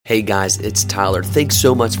Hey guys, it's Tyler. Thanks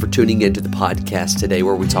so much for tuning into the podcast today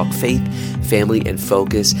where we talk faith, family, and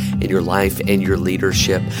focus in your life and your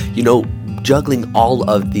leadership. You know, juggling all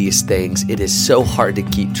of these things, it is so hard to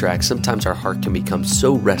keep track. Sometimes our heart can become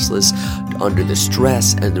so restless under the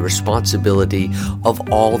stress and the responsibility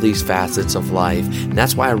of all these facets of life. And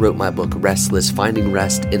that's why I wrote my book, Restless, Finding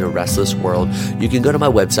Rest in a Restless World. You can go to my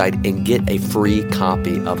website and get a free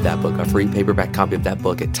copy of that book, a free paperback copy of that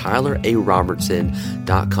book at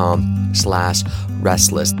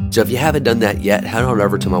tylerarobertson.com/restless. So if you haven't done that yet, head on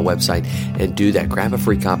over to my website and do that. Grab a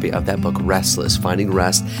free copy of that book, Restless, Finding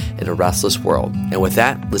Rest in a Restless World. And with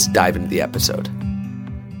that, let's dive into the episode.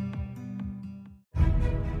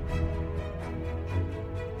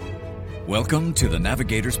 Welcome to the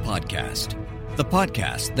Navigators Podcast, the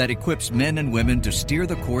podcast that equips men and women to steer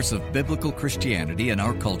the course of biblical Christianity in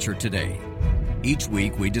our culture today. Each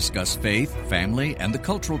week we discuss faith, family, and the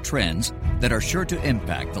cultural trends that are sure to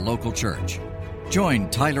impact the local church. Join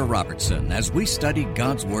Tyler Robertson as we study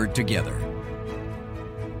God's Word together.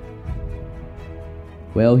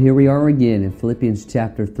 Well, here we are again in Philippians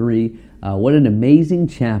chapter 3. What an amazing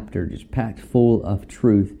chapter, just packed full of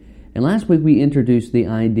truth. And last week we introduced the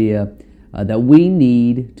idea that we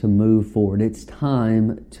need to move forward. It's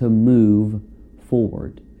time to move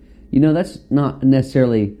forward. You know, that's not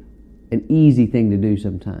necessarily an easy thing to do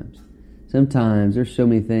sometimes. Sometimes there's so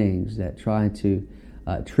many things that try to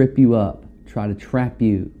trip you up, try to trap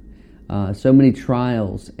you. So many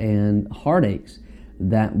trials and heartaches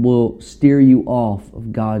that will steer you off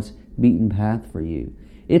of God's beaten path for you.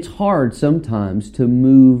 It's hard sometimes to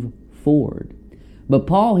move forward. But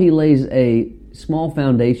Paul, he lays a small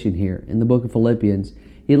foundation here in the book of Philippians.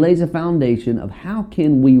 He lays a foundation of how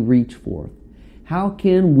can we reach forth? How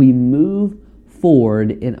can we move forward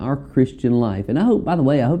in our Christian life? And I hope, by the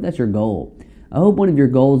way, I hope that's your goal. I hope one of your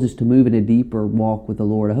goals is to move in a deeper walk with the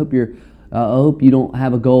Lord. I hope you don't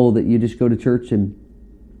have a goal that you just go to church and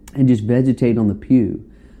just vegetate on the pew.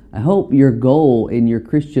 I hope your goal in your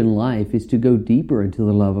Christian life is to go deeper into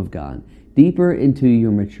the love of God, deeper into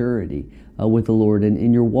your maturity with the Lord and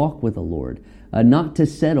in your walk with the Lord. Not to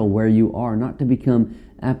settle where you are, not to become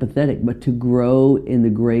apathetic, but to grow in the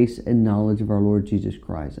grace and knowledge of our Lord Jesus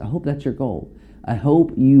Christ. I hope that's your goal. I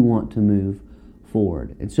hope you want to move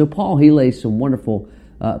forward. And so Paul, he lays some wonderful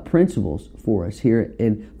principles for us here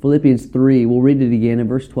in Philippians 3. We'll read it again in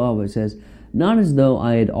verse 12. It says, "Not as though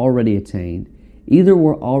I had already attained, either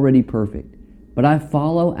were already perfect, but I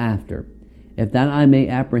follow after, if that I may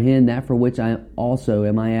apprehend that for which I also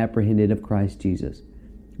am apprehended of Christ Jesus.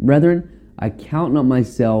 Brethren, I count not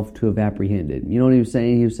myself to have apprehended." You know what he was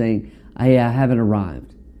saying? He was saying, I haven't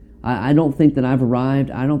arrived. I don't think that I've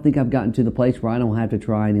arrived. I don't think I've gotten to the place where I don't have to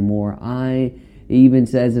try anymore. He even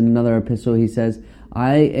says in another epistle, he says,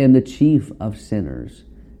 I am the chief of sinners.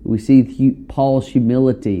 We see Paul's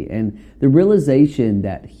humility and the realization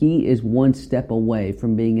that he is one step away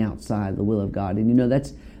from being outside the will of God. And you know,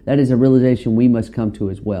 that is a realization we must come to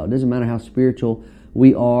as well. It doesn't matter how spiritual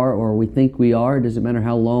we are or we think we are. It doesn't matter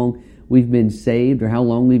how long we've been saved or how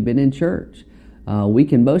long we've been in church. We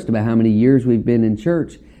can boast about how many years we've been in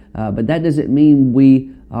church, but that doesn't mean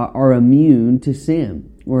we are immune to sin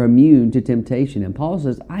or immune to temptation. And Paul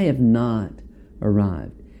says, I have not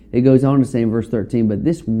arrived. It goes on to say in verse 13, "But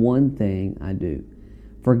this one thing I do,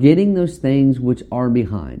 forgetting those things which are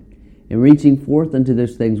behind, and reaching forth unto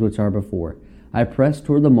those things which are before, I press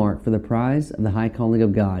toward the mark for the prize of the high calling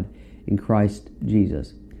of God in Christ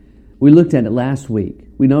Jesus." We looked at it last week.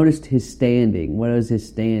 We noticed his standing. What is his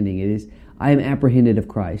standing? It is, I am apprehended of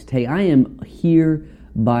Christ. Hey, I am here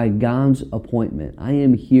by God's appointment. I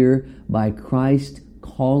am here by Christ's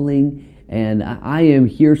calling, and I am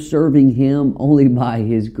here serving Him only by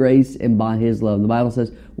His grace and by His love. The Bible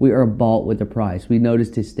says we are bought with a price. We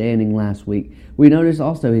noticed his standing last week. We noticed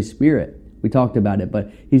also his spirit. We talked about it, but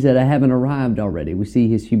he said, I haven't arrived already. We see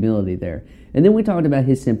his humility there. And then we talked about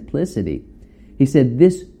his simplicity. He said,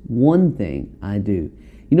 this one thing I do.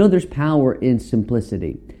 You know, there's power in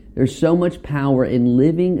simplicity. There's so much power in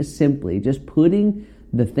living simply, just putting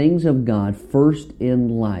the things of God first in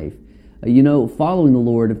life. You know, following the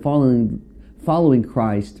Lord and following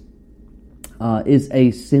Christ is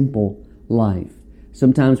a simple life.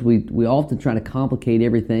 Sometimes we often try to complicate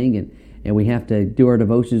everything, and we have to do our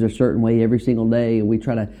devotions a certain way every single day, and we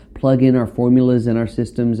try to plug in our formulas and our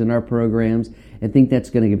systems and our programs and think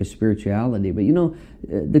that's going to give us spirituality. But you know,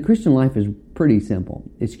 the Christian life is pretty simple.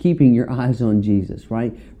 It's keeping your eyes on Jesus,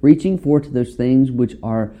 right? Reaching forth to those things which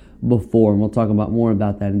are before, and we'll talk about more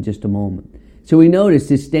about that in just a moment. So we notice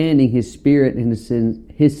his standing, his spirit, and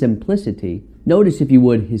his simplicity. Notice, if you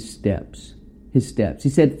would, his steps. He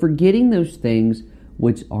said, forgetting those things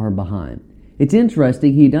which are behind. It's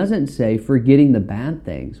interesting, he doesn't say forgetting the bad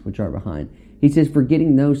things which are behind. He says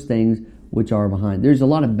forgetting those things which are behind. There's a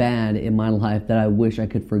lot of bad in my life that I wish I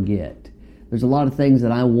could forget. There's a lot of things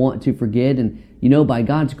that I want to forget, and by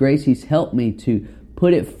God's grace, He's helped me to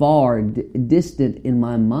put it far distant in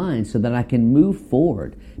my mind so that I can move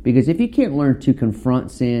forward. Because if you can't learn to confront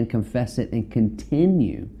sin, confess it, and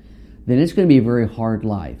continue, then it's going to be a very hard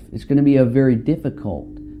life. It's going to be a very difficult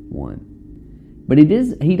one. But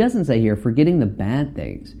he doesn't say here, forgetting the bad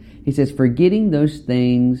things. He says, forgetting those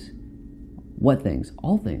things. What things?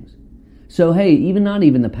 All things. So, hey, not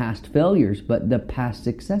even the past failures, but the past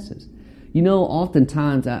successes.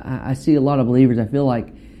 Oftentimes I see a lot of believers, I feel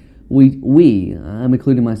like I'm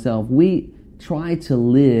including myself, we try to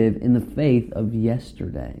live in the faith of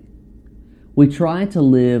yesterday. We try to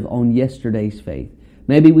live on yesterday's faith.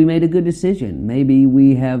 Maybe we made a good decision. Maybe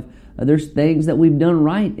there's things that we've done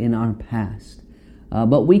right in our past.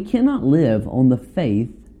 But we cannot live on the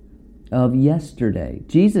faith of yesterday.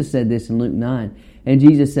 Jesus said this in Luke 9, and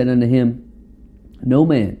Jesus said unto him, no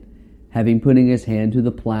man, having putting his hand to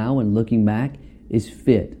the plow and looking back, is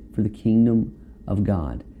fit for the kingdom of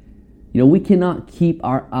God. We cannot keep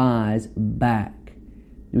our eyes back.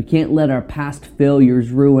 We can't let our past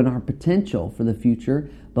failures ruin our potential for the future,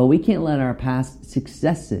 but we can't let our past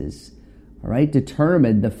successes,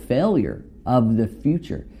 determine the failure of the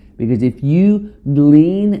future. Because if you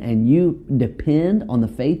lean and you depend on the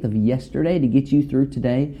faith of yesterday to get you through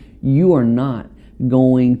today, you are not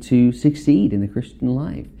going to succeed in the Christian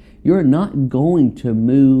life. You're not going to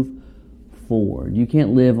move forward. You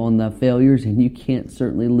can't live on the failures, and you can't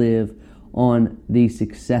certainly live on the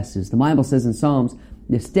successes. The Bible says in Psalms,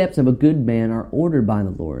 the steps of a good man are ordered by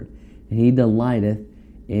the Lord, and He delighteth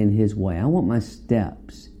in His way. I want my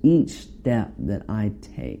steps, each step that I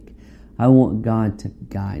take, I want God to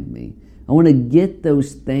guide me. I want to get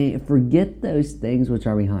those things, forget those things which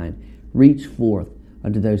are behind. Reach forth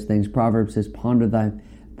unto those things. Proverbs says, ponder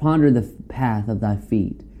the path of thy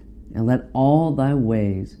feet, and let all thy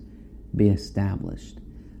ways be established.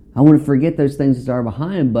 I want to forget those things that are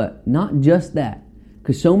behind, but not just that.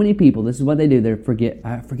 Because so many people, this is what they do. They forget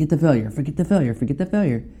the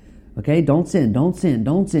failure. Okay, don't sin.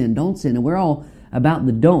 And we're all about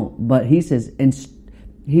the don't. But he says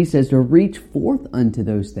to reach forth unto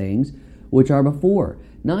those things which are before.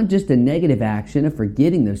 Not just a negative action of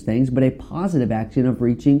forgetting those things, but a positive action of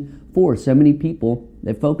reaching forth. So many people,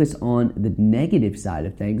 they focus on the negative side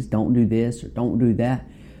of things. Don't do this or don't do that.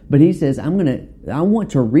 But he says, I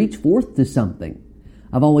want to reach forth to something.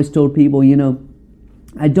 I've always told people,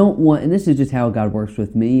 I don't want, and this is just how God works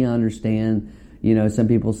with me. I understand, some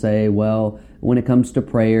people say, well, when it comes to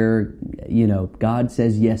prayer, God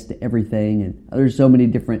says yes to everything. And there's so many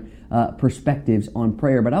different perspectives on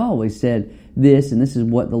prayer. But I always said this, and this is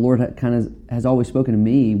what the Lord has always spoken to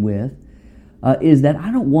me with, is that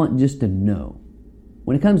I don't want just to know.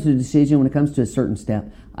 When it comes to a decision, when it comes to a certain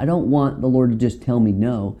step, I don't want the Lord to just tell me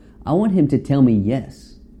no. I want Him to tell me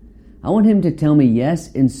yes. I want Him to tell me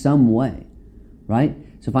yes in some way, right?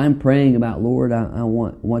 So if I'm praying about, Lord, I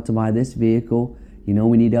want to buy this vehicle,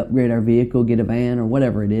 we need to upgrade our vehicle, get a van or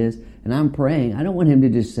whatever it is, and I'm praying, I don't want Him to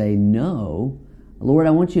just say no. Lord,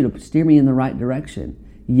 I want you to steer me in the right direction.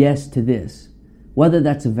 Yes to this. Whether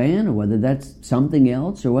that's a van or whether that's something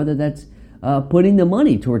else or whether that's putting the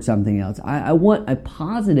money towards something else. I want a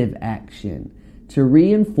positive action to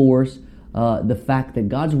reinforce the fact that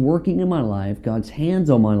God's working in my life, God's hands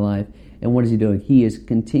on my life, and what is He doing? He is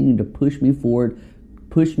continuing to push me forward,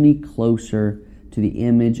 push me closer to the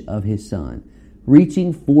image of His Son.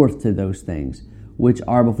 Reaching forth to those things which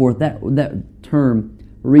are before. That term,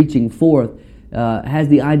 reaching forth, has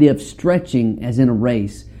the idea of stretching as in a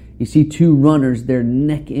race. You see two runners, they're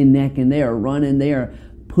neck in neck, and they are running, they are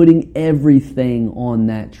putting everything on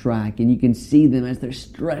that track. And you can see them as they're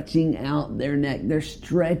stretching out their neck, they're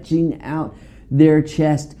stretching out their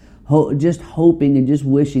chest, just hoping and just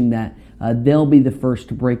wishing that they'll be the first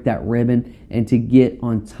to break that ribbon and to get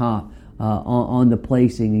on top on the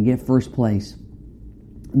placing and get first place.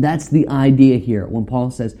 That's the idea here when Paul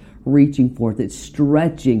says reaching forth. It's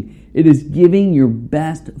stretching. It is giving your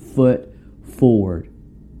best foot forward.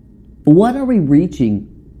 But what are we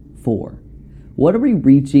reaching for? What are we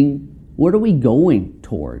reaching? What are we going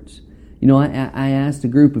towards? I asked a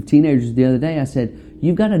group of teenagers the other day, I said,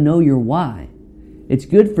 you've got to know your why. It's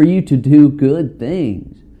good for you to do good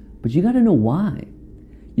things, but you got to know why.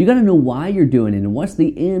 You got to know why you're doing it and what's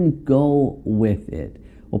the end goal with it.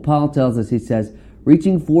 Well, Paul tells us, he says,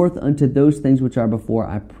 reaching forth unto those things which are before,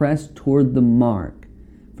 I press toward the mark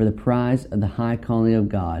for the prize of the high calling of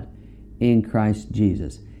God in Christ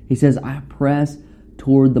Jesus. He says, I press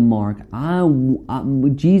toward the mark.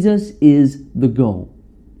 Jesus is the goal.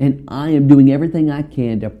 And I am doing everything I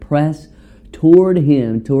can to press toward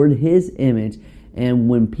Him, toward His image. And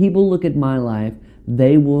when people look at my life,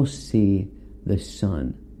 they will see the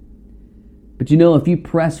Son. But if you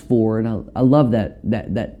press forward, I love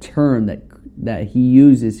that term that he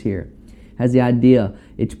uses here. Has the idea,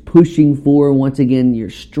 it's pushing forward. Once again, you're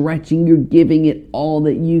stretching, you're giving it all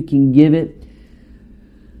that you can give it.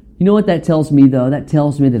 You know what that tells me, though? That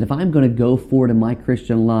tells me that if I'm going to go forward in my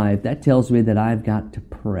Christian life, that tells me that I've got to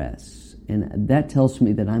press. And that tells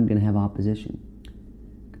me that I'm going to have opposition.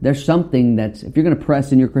 There's something if you're going to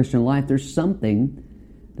press in your Christian life, there's something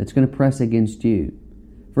that's going to press against you.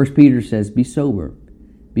 1 Peter says, be sober,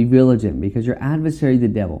 be vigilant, because your adversary, the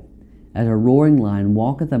devil, as a roaring lion,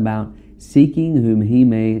 walketh about, seeking whom he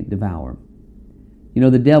may devour.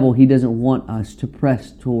 The devil, he doesn't want us to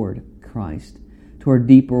press toward Christ, toward a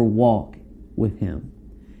deeper walk with Him.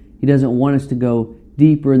 He doesn't want us to go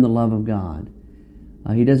deeper in the love of God.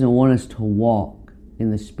 He doesn't want us to walk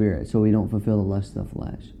in the Spirit so we don't fulfill the lust of the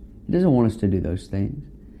flesh. He doesn't want us to do those things.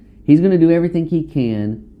 He's going to do everything he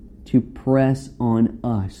can to press on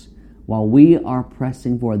us while we are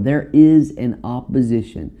pressing forward. There is an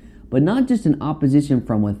opposition, but not just an opposition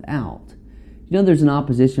from without. There's an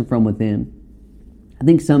opposition from within. I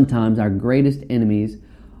think sometimes our greatest enemies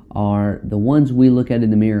are the ones we look at in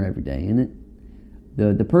the mirror every day, isn't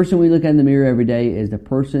it? The person we look at in the mirror every day is the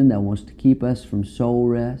person that wants to keep us from soul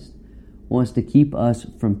rest, wants to keep us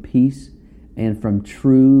from peace and from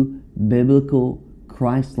true biblical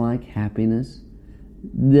Christ-like happiness.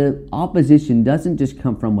 The opposition doesn't just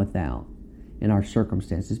come from without in our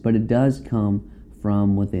circumstances, but it does come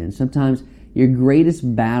from within. Sometimes your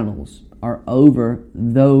greatest battles are over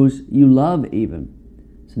those you love even.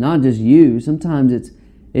 It's not just you. Sometimes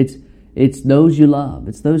it's those you love.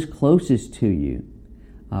 It's those closest to you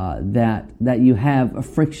that you have a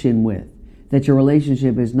friction with, that your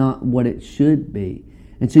relationship is not what it should be.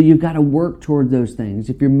 And so you've got to work toward those things.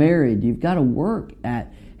 If you're married, you've got to work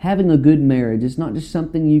at having a good marriage. It's not just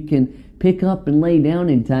something you can pick up and lay down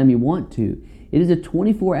anytime you want to. It is a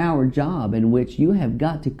 24-hour job in which you have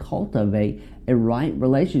got to cultivate a right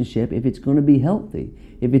relationship if it's going to be healthy,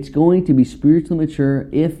 if it's going to be spiritually mature,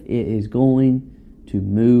 if it is going to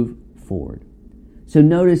move forward. So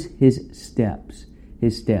notice his steps.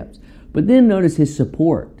 But then notice his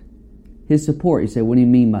support. His support. You say, what do you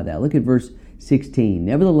mean by that? Look at verse 16.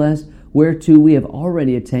 Nevertheless, whereto we have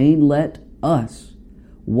already attained, let us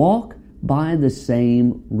walk by the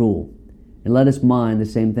same rule, and let us mind the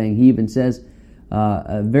same thing. He even says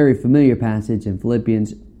a very familiar passage in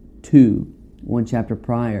Philippians 2, one chapter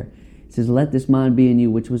prior. It says, let this mind be in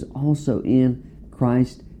you, which was also in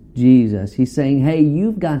Christ Jesus. He's saying, hey,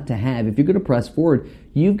 you've got to have, if you're going to press forward,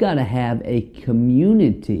 you've got to have a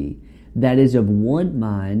community that is of one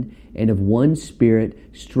mind and of one spirit,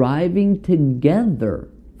 striving together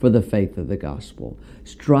for the faith of the gospel.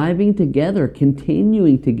 Striving together,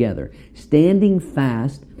 continuing together, standing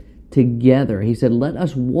fast together. He said, let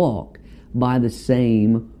us walk by the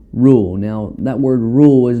same rule. Now, that word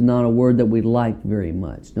rule is not a word that we like very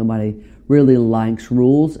much. Nobody really likes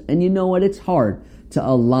rules. And you know what? It's hard to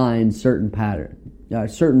align certain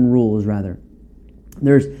rules.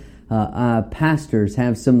 There's pastors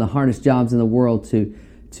have some of the hardest jobs in the world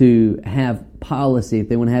to have policy. If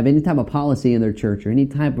they want to have any type of policy in their church or any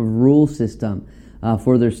type of rule system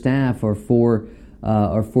for their staff or for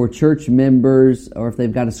church members, or if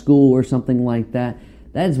they've got a school or something like that,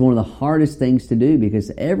 that is one of the hardest things to do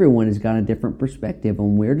because everyone has got a different perspective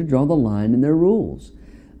on where to draw the line in their rules.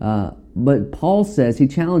 But Paul says, he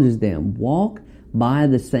challenges them, walk by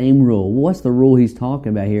the same rule. What's the rule he's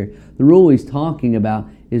talking about here? The rule he's talking about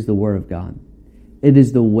is the Word of God. It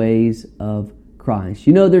is the ways of Christ.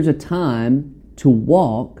 There's a time to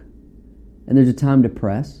walk and there's a time to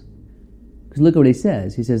press. Because look what he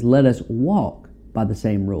says. He says, let us walk by the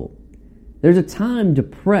same rule. There's a time to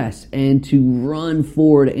press and to run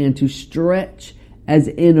forward and to stretch as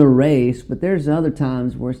in a race, but there's other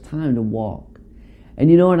times where it's time to walk.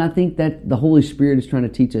 And you know what? I think that the Holy Spirit is trying to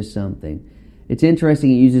teach us something. It's interesting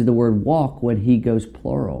he uses the word walk when he goes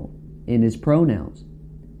plural in his pronouns.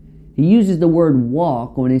 He uses the word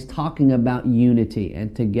walk when he's talking about unity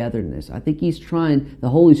and togetherness. I think the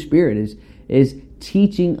Holy Spirit is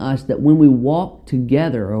teaching us that when we walk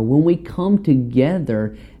together or when we come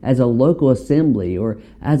together as a local assembly or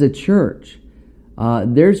as a church,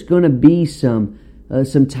 there's going to be some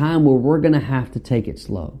time where we're going to have to take it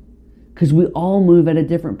slow because we all move at a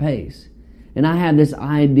different pace. And I have this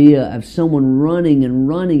idea of someone running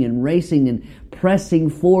and racing and pressing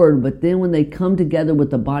forward, but then when they come together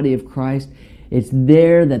with the body of Christ, It's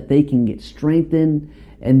there that they can get strengthened,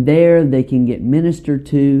 and there they can get ministered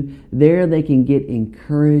to. There they can get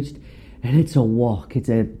encouraged. And it's a walk. It's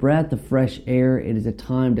a breath of fresh air. It is a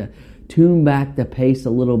time to tune back the pace a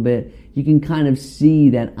little bit. You can kind of see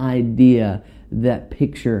that idea, that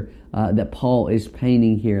picture that Paul is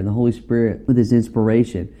painting here, the Holy Spirit with his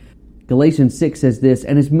inspiration. Galatians 6 says this,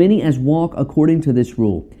 "And as many as walk according to this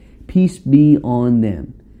rule, peace be on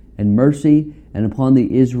them, and mercy, and upon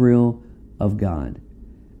the Israel of God."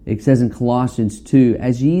 It says in Colossians 2,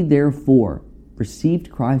 "As ye therefore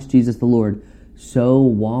received Christ Jesus the Lord, so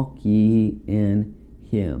walk ye in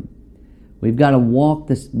Him." We've got to walk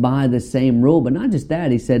by the same rule, but not just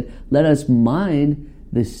that. He said, let us mind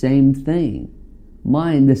the same thing.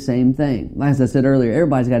 Mind the same thing. As I said earlier,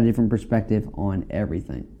 everybody's got a different perspective on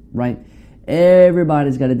everything, right?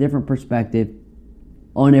 Everybody's got a different perspective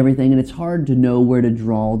on everything, and it's hard to know where to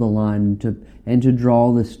draw the line and to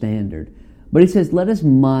draw the standard. But he says, let us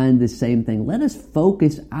mind the same thing. Let us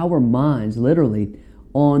focus our minds, literally,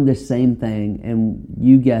 on the same thing. And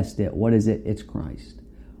you guessed it. What is it? It's Christ.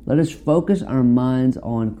 Let us focus our minds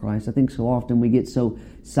on Christ. I think so often we get so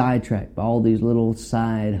sidetracked by all these little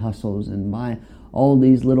side hustles and by all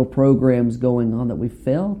these little programs going on that we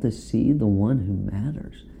fail to see the one who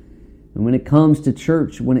matters. And when it comes to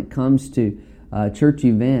church, when it comes to church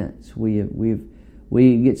events,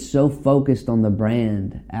 we get so focused on the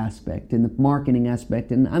brand aspect and the marketing aspect,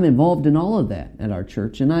 and I'm involved in all of that at our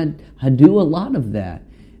church, and I do a lot of that,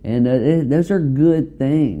 and those are good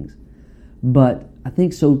things. But I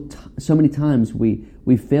think so many times we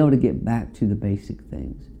fail to get back to the basic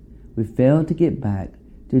things. We fail to get back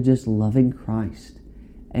to just loving Christ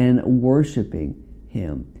and worshiping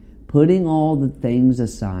Him, putting all the things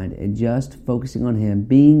aside and just focusing on Him,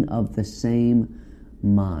 being of the same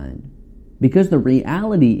mind. Because the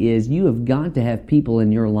reality is you have got to have people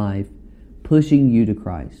in your life pushing you to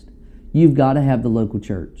Christ. You've got to have the local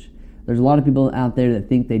church. There's a lot of people out there that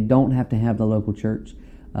think they don't have to have the local church.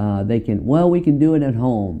 We can do it at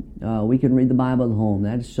home. We can read the Bible at home.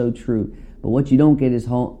 That is so true. But what you don't get at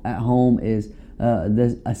home is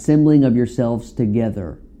the assembling of yourselves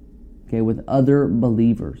together, okay, with other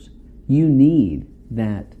believers. You need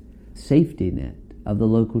that safety net of the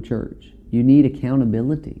local church. You need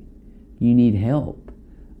accountability. You need help.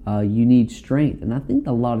 You need strength. And I think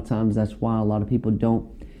a lot of times that's why a lot of people don't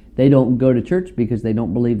go to church, because they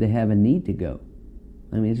don't believe they have a need to go.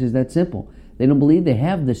 I mean, it's just that simple. They don't believe they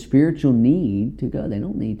have the spiritual need to go. They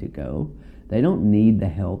don't need to go. They don't need the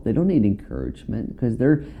help. They don't need encouragement because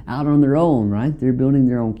they're out on their own, right? They're building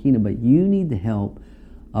their own kingdom. But you need the help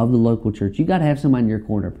of the local church. You got to have somebody in your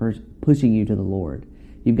corner pushing you to the Lord.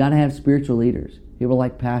 You've got to have spiritual leaders, people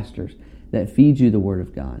like pastors that feed you the Word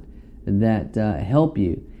of God, that help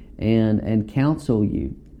you and counsel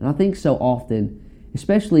you. And I think so often,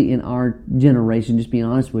 especially in our generation, just being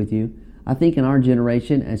honest with you, I think in our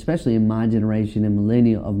generation, especially in my generation of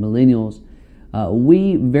millennials,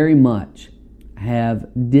 we very much have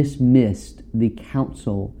dismissed the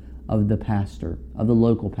counsel of the pastor, of the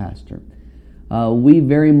local pastor. We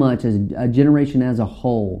very much, as a generation as a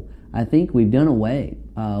whole, I think we've done away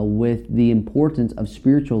with the importance of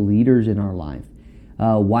spiritual leaders in our life.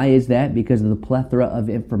 Why is that? Because of the plethora of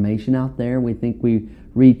information out there. We think we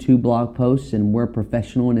read 2 blog posts and we're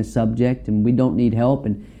professional in a subject and we don't need help,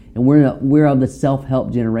 and we're of the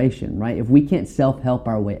self-help generation, right? If we can't self-help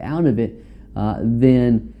our way out of it,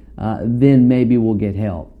 then maybe we'll get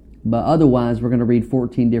help. But otherwise, we're going to read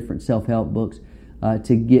 14 different self-help books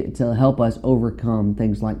to help us overcome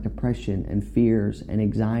things like depression and fears and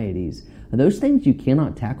anxieties. Those things you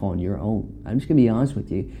cannot tackle on your own. I'm just going to be honest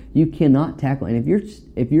with you. You cannot tackle. And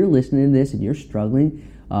if you're listening to this and you're struggling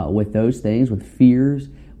with those things, with fears,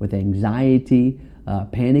 with anxiety,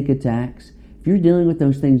 panic attacks, if you're dealing with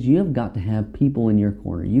those things, you have got to have people in your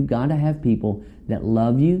corner. You've got to have people that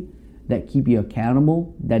love you, that keep you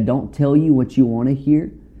accountable, that don't tell you what you want to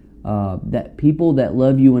hear, that people that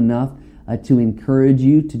love you enough to encourage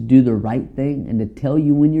you to do the right thing and to tell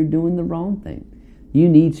you when you're doing the wrong thing. You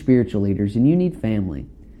need spiritual leaders and you need family,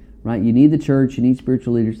 right? You need the church, you need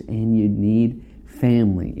spiritual leaders, and you need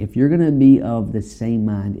family. If you're going to be of the same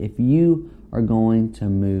mind, if you are going to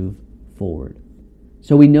move forward.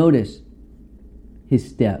 So we notice his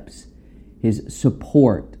steps, his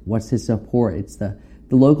support. What's his support? It's the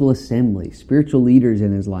local assembly, spiritual leaders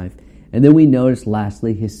in his life. And then we notice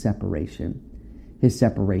lastly his separation. His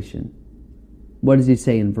separation. What does he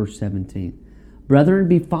say in verse 17? Brethren,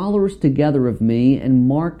 be followers together of me, and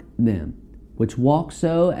mark them, which walk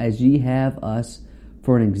so as ye have us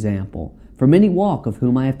for an example. For many walk, of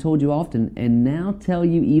whom I have told you often, and now tell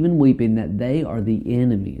you even weeping, that they are the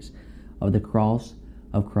enemies of the cross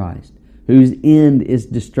of Christ, whose end is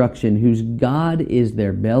destruction, whose God is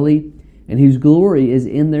their belly, and whose glory is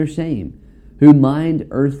in their shame, who mind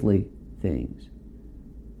earthly things.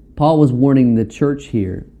 Paul was warning the church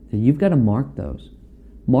here that you've got to mark those.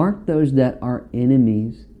 Mark those that are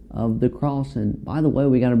enemies of the cross. And by the way,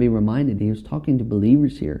 we got to be reminded, he was talking to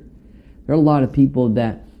believers here. There are a lot of people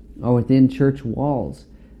that are within church walls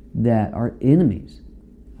that are enemies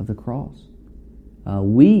of the cross.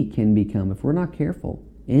 We can become, if we're not careful,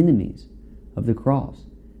 enemies of the cross.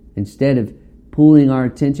 Instead of pulling our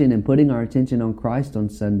attention and putting our attention on Christ on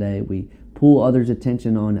Sunday, we pull others'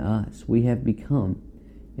 attention on us. We have become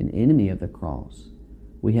an enemy of the cross.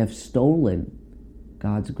 We have stolen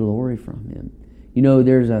God's glory from Him. You know,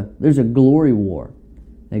 there's a glory war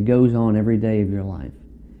that goes on every day of your life.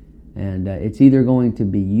 And it's either going to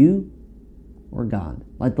be you or God.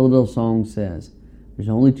 Like the little song says, there's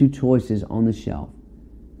only two choices on the shelf: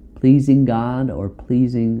 pleasing God or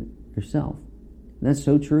pleasing yourself. And that's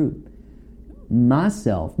so true.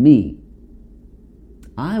 Myself, me,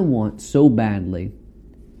 I want so badly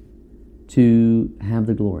to have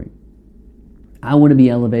the glory. I want to be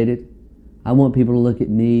elevated. I want people to look at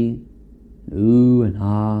me, ooh and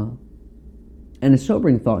ah. And a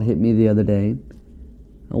sobering thought hit me the other day.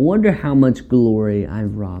 I wonder how much glory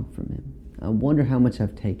I've robbed from Him. I wonder how much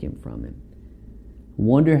I've taken from Him. I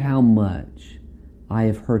wonder how much I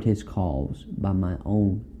have hurt His cause by my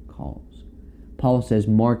own cause. Paul says,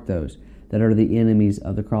 mark those that are the enemies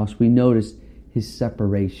of the cross. We notice His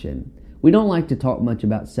separation. We don't like to talk much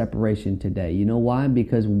about separation today. You know why?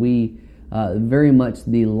 Because we very much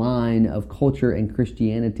the line of culture and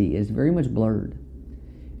Christianity is very much blurred.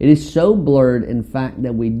 It is so blurred, in fact,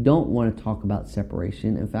 that we don't want to talk about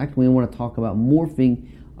separation. In fact, we want to talk about morphing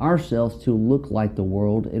ourselves to look like the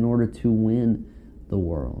world in order to win the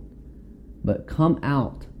world. But come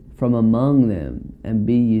out from among them and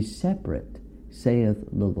be ye separate, saith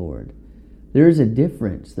the Lord. There is a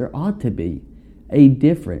difference. There ought to be a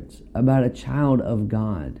difference about a child of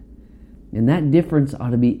God. And that difference ought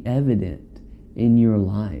to be evident in your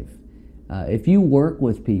life. If you work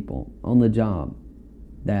with people on the job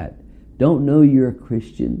that don't know you're a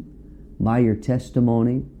Christian by your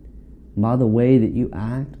testimony, by the way that you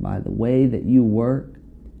act, by the way that you work,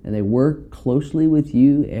 and they work closely with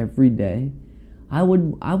you every day, I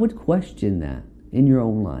would question that in your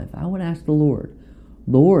own life. I would ask the Lord,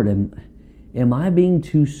 am I being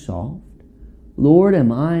too soft? Lord,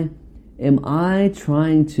 am I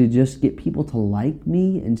trying to just get people to like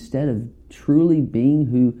me instead of truly being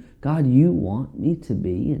who, God, you want me to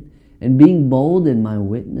be and being bold in my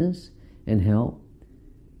witness and help?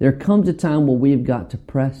 There comes a time where we've got to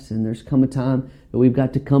press, and there's come a time that we've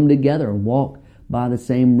got to come together and walk by the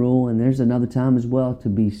same rule, and there's another time as well to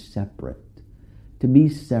be separate. To be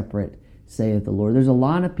separate, saith the Lord. There's a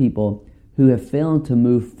lot of people who have failed to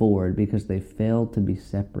move forward because they failed to be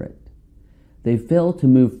separate. They failed to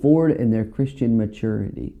move forward in their Christian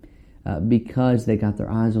maturity because they got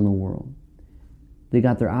their eyes on the world. They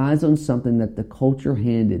got their eyes on something that the culture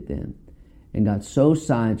handed them and got so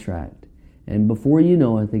sidetracked. And before you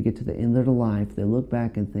know it, they get to the end of their life. They look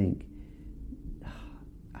back and think,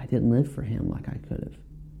 I didn't live for Him like I could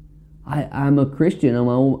have. I'm a Christian. I'm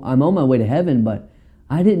on my way to heaven, but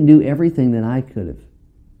I didn't do everything that I could have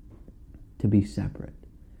to be separate,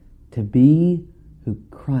 to be who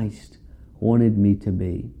Christ wanted me to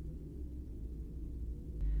be.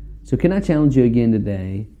 So can I challenge you again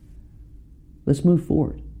today? Let's move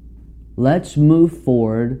forward. Let's move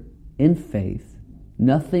forward in faith,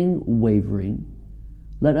 nothing wavering.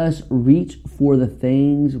 Let us reach for the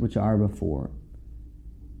things which are before.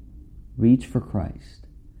 Reach for Christ.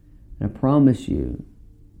 And I promise you,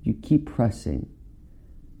 you keep pressing.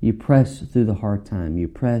 You press through the hard time. You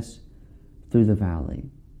press through the valley.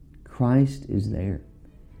 Christ is there.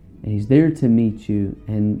 And He's there to meet you.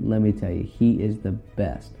 And let me tell you, He is the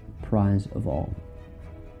best prize of all.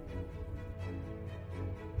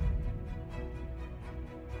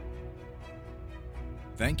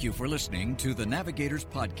 Thank you for listening to the Navigators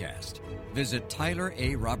Podcast. Visit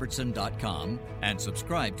tylerarobertson.com and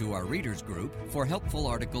subscribe to our readers group for helpful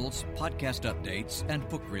articles, podcast updates, and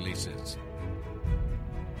book releases.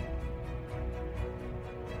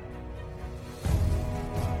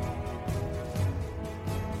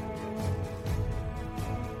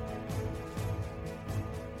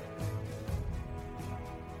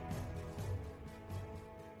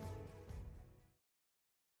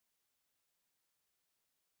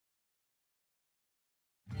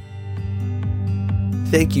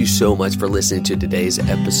 Thank you so much for listening to today's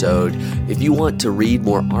episode. If you want to read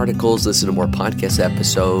more articles, listen to more podcast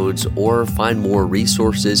episodes, or find more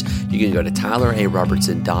resources, you can go to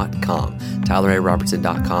tylerarobertson.com,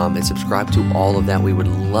 tylerarobertson.com, and subscribe to all of that. We would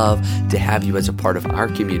love to have you as a part of our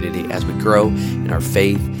community as we grow in our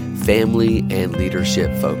faith, family, and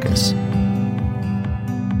leadership focus.